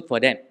is good for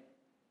them.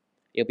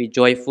 It'll be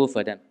joyful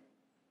for them.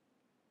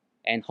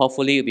 And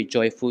hopefully it'll be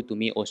joyful to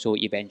me also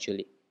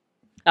eventually.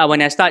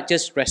 When I start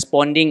just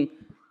responding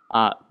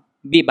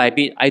bit by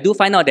bit, I do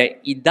find out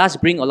that it does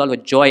bring a lot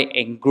of joy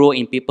and grow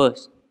in people.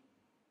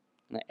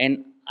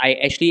 And I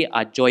actually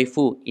are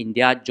joyful in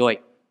their joy.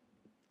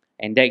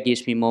 And that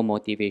gives me more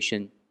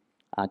motivation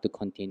to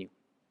continue.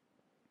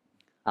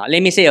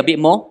 Let me say a bit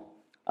more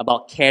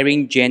about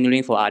caring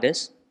genuinely for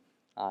others.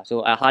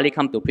 So I hardly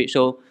come to preach,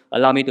 so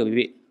allow me to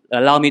be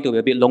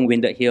a bit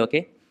long-winded here,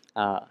 okay?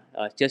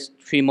 Just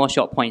 3 more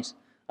short points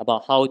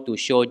about how to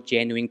show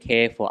genuine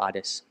care for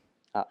others.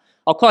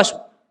 Of course,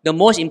 the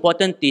most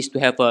important is to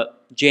have a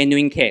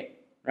genuine care,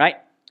 right?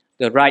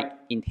 The right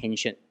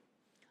intention.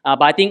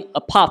 But I think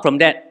apart from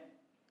that,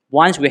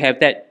 once we have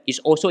that, it's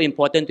also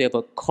important to have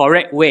a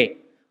correct way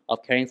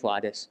of caring for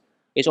others.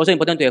 It's also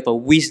important to have a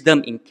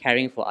wisdom in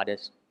caring for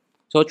others.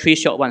 So 3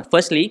 short ones.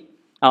 Firstly,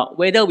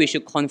 whether we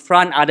should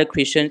confront other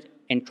Christians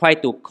and try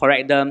to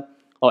correct them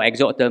or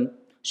exhort them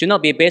should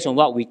not be based on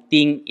what we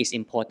think is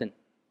important.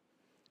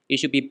 It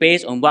should be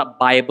based on what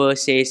Bible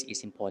says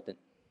is important.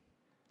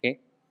 Okay?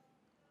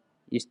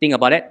 You think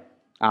about it?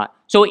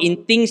 So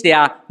in things that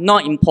are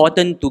not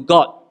important to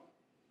God,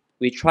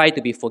 we try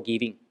to be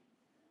forgiving.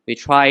 We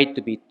try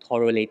to be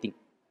tolerating.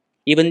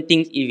 Even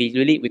things,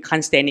 if we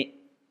can't stand it,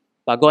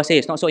 but God says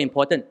it's not so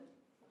important.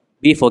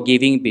 Be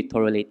forgiving, be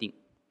tolerating.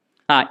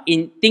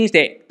 In things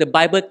that the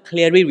Bible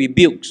clearly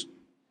rebukes,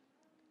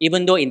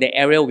 even though in the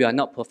area we are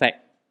not perfect,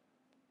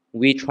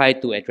 we try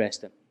to address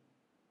them,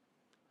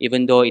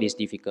 even though it is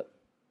difficult.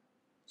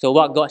 So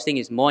what God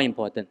thinks is more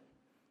important,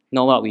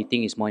 not what we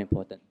think is more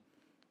important.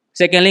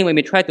 Secondly, when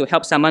we try to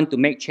help someone to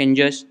make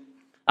changes,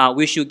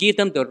 we should give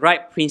them the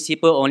right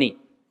principle only.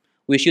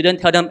 We shouldn't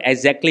tell them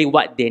exactly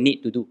what they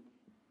need to do,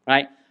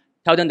 right?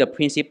 Tell them the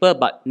principle,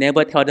 but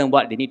never tell them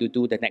what they need to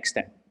do the next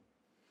step.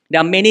 There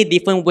are many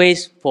different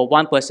ways for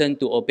one person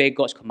to obey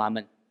God's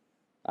commandment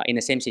in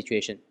the same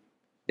situation.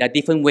 There are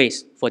different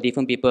ways for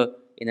different people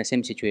in the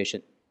same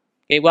situation.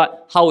 Okay,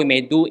 how we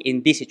may do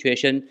in this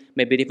situation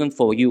may be different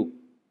for you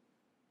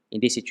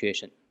in this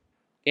situation.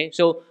 Okay,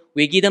 so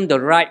we give them the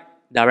right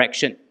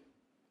direction,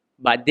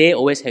 but they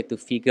always have to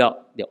figure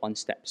out their own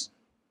steps.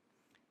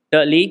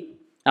 Thirdly,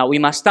 we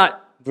must start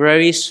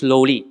very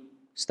slowly.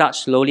 Start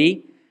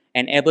slowly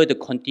and able to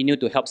continue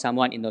to help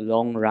someone in the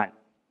long run.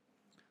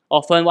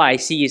 Often what I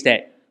see is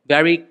that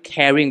very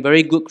caring,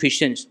 very good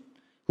Christians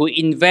who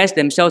invest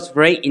themselves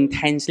very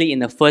intensely in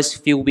the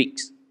first few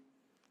weeks.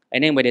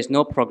 And then when there's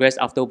no progress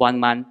after 1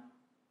 month,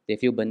 they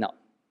feel burnt out.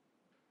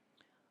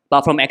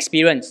 But from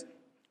experience,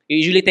 it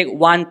usually takes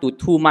 1 to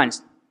 2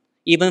 months,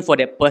 even for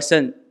that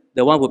person,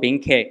 the one who being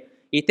cared.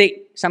 It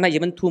takes sometimes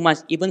even 2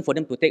 months, even for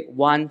them to take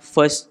one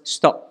first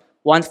stop,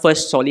 one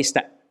first solid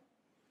step.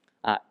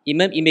 It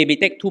may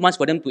take 2 months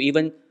for them to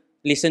even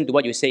listen to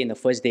what you say in the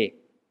first day,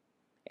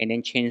 and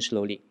then change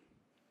slowly.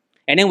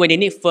 And then when they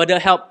need further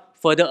help,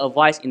 further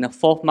advice in the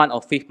 4th month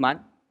or 5th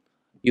month,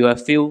 you will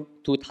feel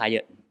too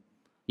tired.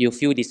 You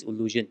feel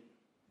disillusioned.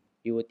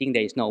 You will think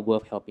that it's not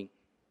worth helping.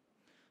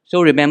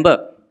 So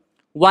remember,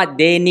 what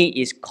they need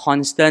is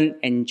constant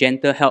and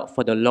gentle help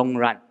for the long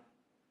run,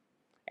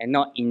 and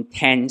not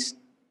intense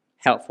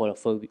help for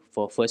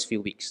the first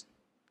few weeks.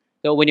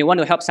 So when you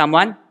want to help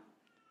someone,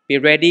 be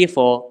ready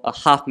for a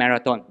half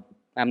marathon.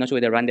 I'm not sure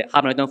whether they run that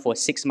half marathon for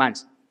 6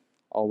 months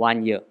or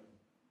 1 year.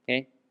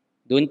 Okay?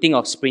 Don't think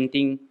of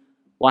sprinting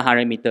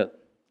 100 meters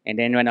and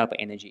then run out of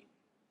energy.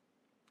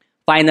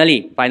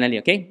 Finally,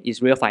 okay?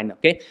 It's real final,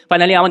 okay?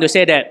 Finally, I want to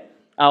say that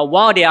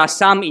while there are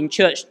some in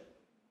church,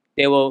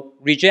 they will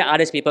reject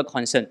other people's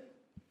concern.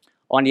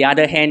 On the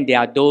other hand, there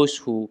are those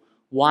who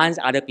want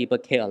other people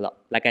care a lot,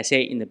 like I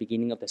said in the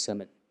beginning of the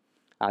sermon.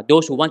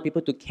 Those who want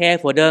people to care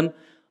for them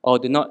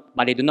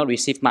but they do not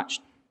receive much.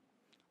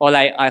 Or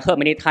like I heard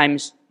many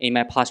times in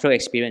my pastoral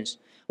experience,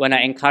 when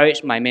I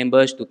encourage my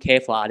members to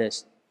care for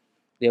others,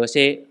 they will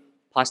say,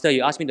 Pastor,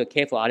 you asked me to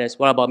care for others.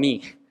 What about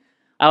me?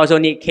 I also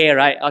need care,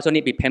 right? I also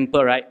need to be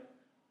pampered, right?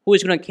 Who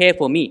is going to care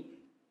for me?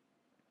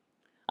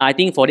 I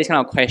think for this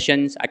kind of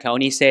questions, I can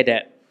only say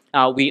that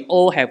we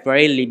all have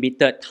very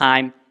limited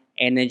time,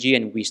 energy,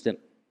 and wisdom.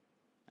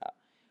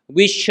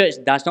 Which church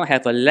does not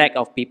have a lack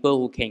of people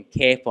who can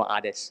care for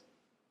others?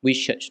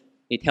 Which church?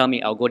 You tell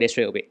me, I'll go there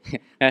straight away.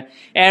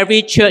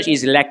 Every church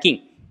is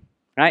lacking,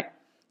 right?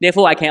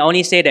 Therefore, I can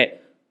only say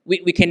that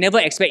we can never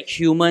expect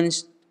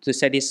humans to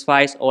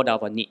satisfy all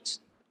our needs.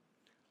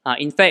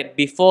 In fact,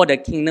 before the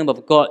kingdom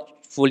of God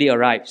fully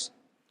arrives,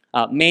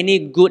 many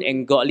good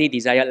and godly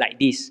desires like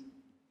this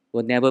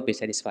will never be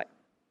satisfied.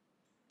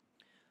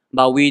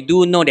 But we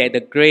do know that the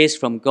grace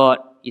from God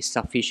is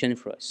sufficient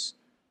for us.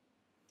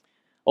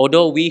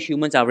 Although we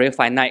humans are very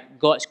finite,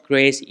 God's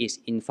grace is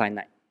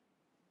infinite.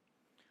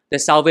 The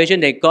salvation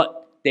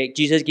that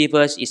Jesus gave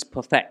us is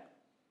perfect.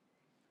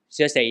 It's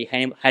just that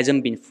it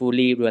hasn't been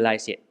fully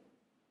realized yet.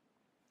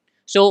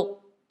 So,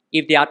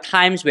 if there are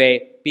times where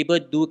people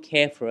do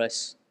care for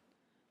us,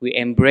 we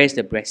embrace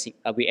the blessing.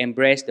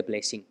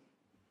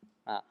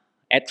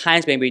 At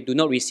times when we do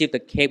not receive the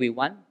care we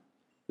want,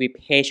 we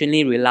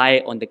patiently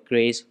rely on the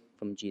grace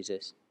from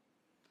Jesus.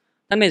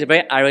 Sometimes it's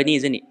very irony,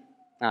 isn't it?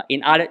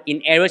 In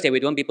areas that we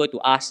don't want people to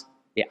ask,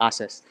 they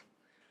ask us.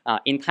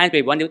 In times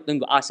where we want them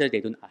to ask us,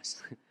 they don't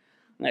ask.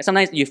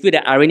 Sometimes you feel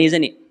the irony,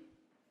 isn't it?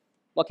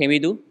 What can we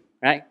do?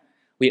 Right?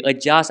 We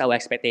adjust our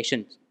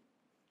expectations.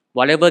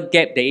 Whatever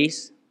gap there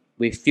is,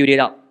 we fill it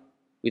up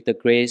with the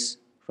grace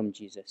from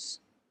Jesus.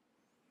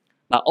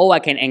 But all I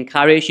can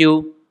encourage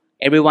you,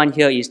 everyone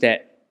here,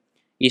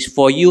 is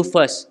for you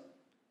first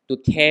to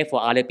care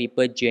for other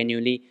people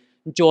genuinely,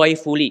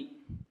 joyfully,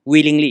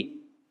 willingly,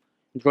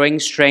 drawing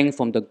strength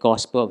from the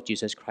gospel of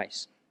Jesus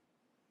Christ.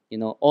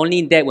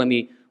 Only that when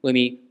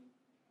we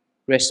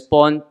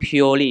respond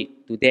purely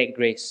to that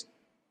grace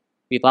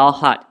with our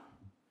heart,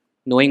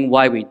 knowing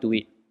why we do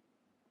it,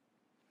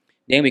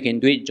 then we can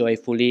do it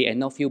joyfully and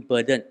not feel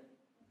burdened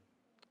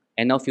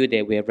and not feel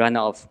that we have run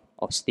out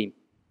of steam.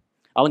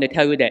 I want to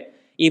tell you that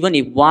even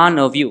if one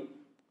of you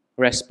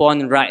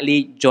respond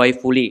rightly,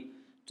 joyfully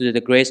to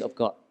the grace of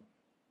God,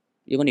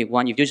 even if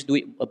you just do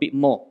it a bit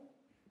more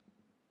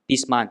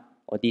this month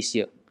or this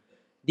year,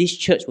 this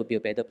church will be a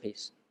better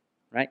place,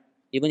 right?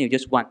 Even if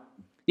just one,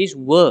 this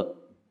world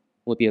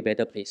will be a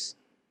better place.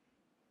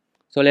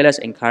 So let us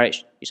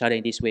encourage each other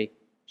in this way,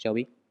 shall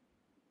we?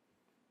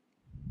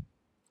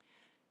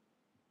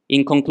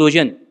 In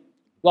conclusion,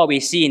 what we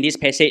see in this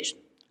passage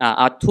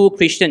are two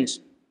Christians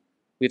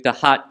with the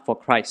heart for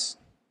Christ.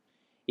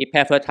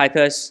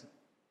 Epaphroditus,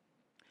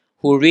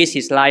 who risks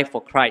his life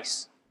for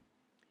Christ,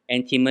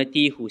 and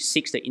Timothy, who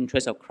seeks the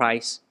interest of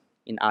Christ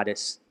in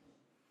others.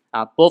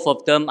 Both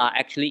of them are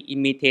actually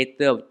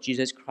imitators of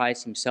Jesus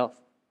Christ himself.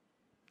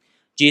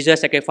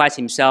 Jesus sacrificed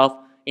himself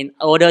in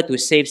order to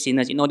save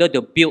sinners, in order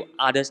to build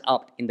others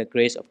up in the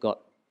grace of God.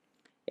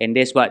 And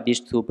that's what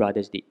these two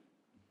brothers did.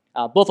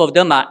 Both of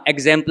them are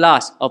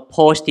exemplars of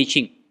Paul's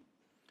teaching.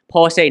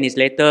 Paul said in his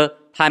letter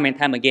time and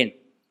time again,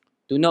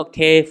 do not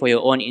care for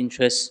your own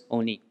interests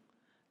only.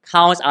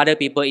 Count other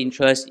people's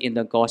interests in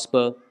the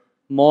gospel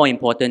more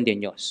important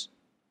than yours.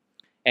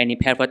 And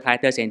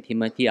Epaphroditus and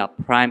Timothy are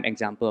prime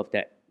example of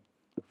that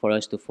for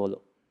us to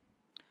follow.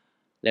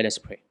 Let us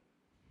pray.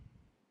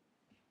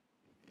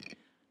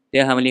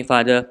 Dear Heavenly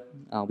Father,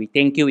 we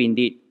thank you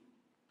indeed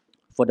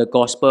for the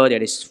gospel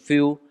that is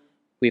filled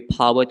with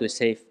power to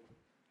save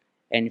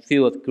and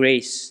filled with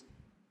grace,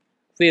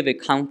 filled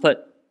with comfort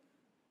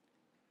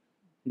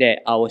that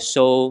our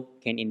soul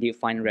can indeed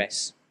find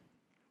rest.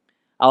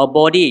 Our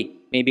body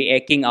may be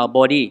aching, our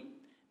body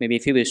may be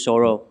filled with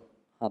sorrow,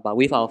 but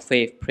with our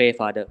faith, pray,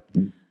 Father,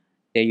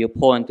 that you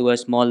pour into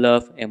us more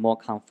love and more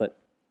comfort.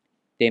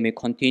 They may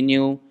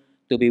continue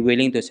to be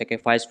willing to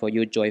sacrifice for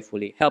you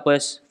joyfully. Help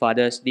us,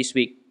 fathers, this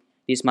week,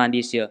 this month,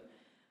 this year,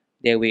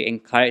 that we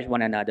encourage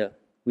one another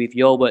with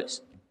your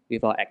words,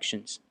 with our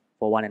actions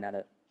for one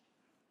another.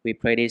 We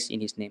pray this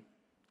in his name.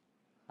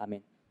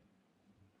 Amen.